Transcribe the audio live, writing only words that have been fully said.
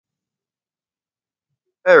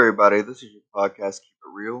Hey everybody, this is your podcast Keep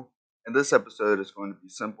It Real, and this episode is going to be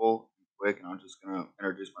simple and quick, and I'm just going to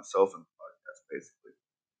introduce myself in the podcast basically.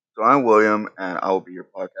 So I'm William, and I will be your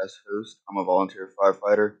podcast host. I'm a volunteer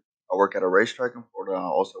firefighter. I work at a racetrack in Florida, and I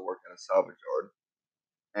also work at a salvage yard.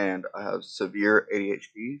 And I have severe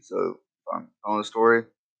ADHD, so if I'm telling a story,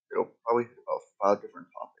 it'll probably hit about five different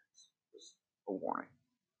topics. Just a warning.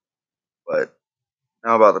 But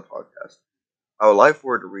now about the podcast. I would like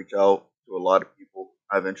for it to reach out to a lot of people.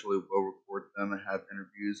 I eventually will record them and have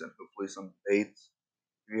interviews and hopefully some debates.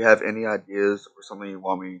 If you have any ideas or something you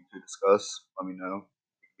want me to discuss, let me know.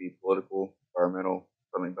 It could be political, environmental,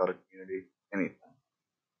 something about a community, anything.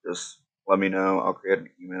 Just let me know. I'll create an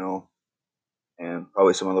email and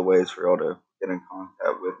probably some other ways for y'all to get in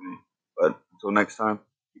contact with me. But until next time,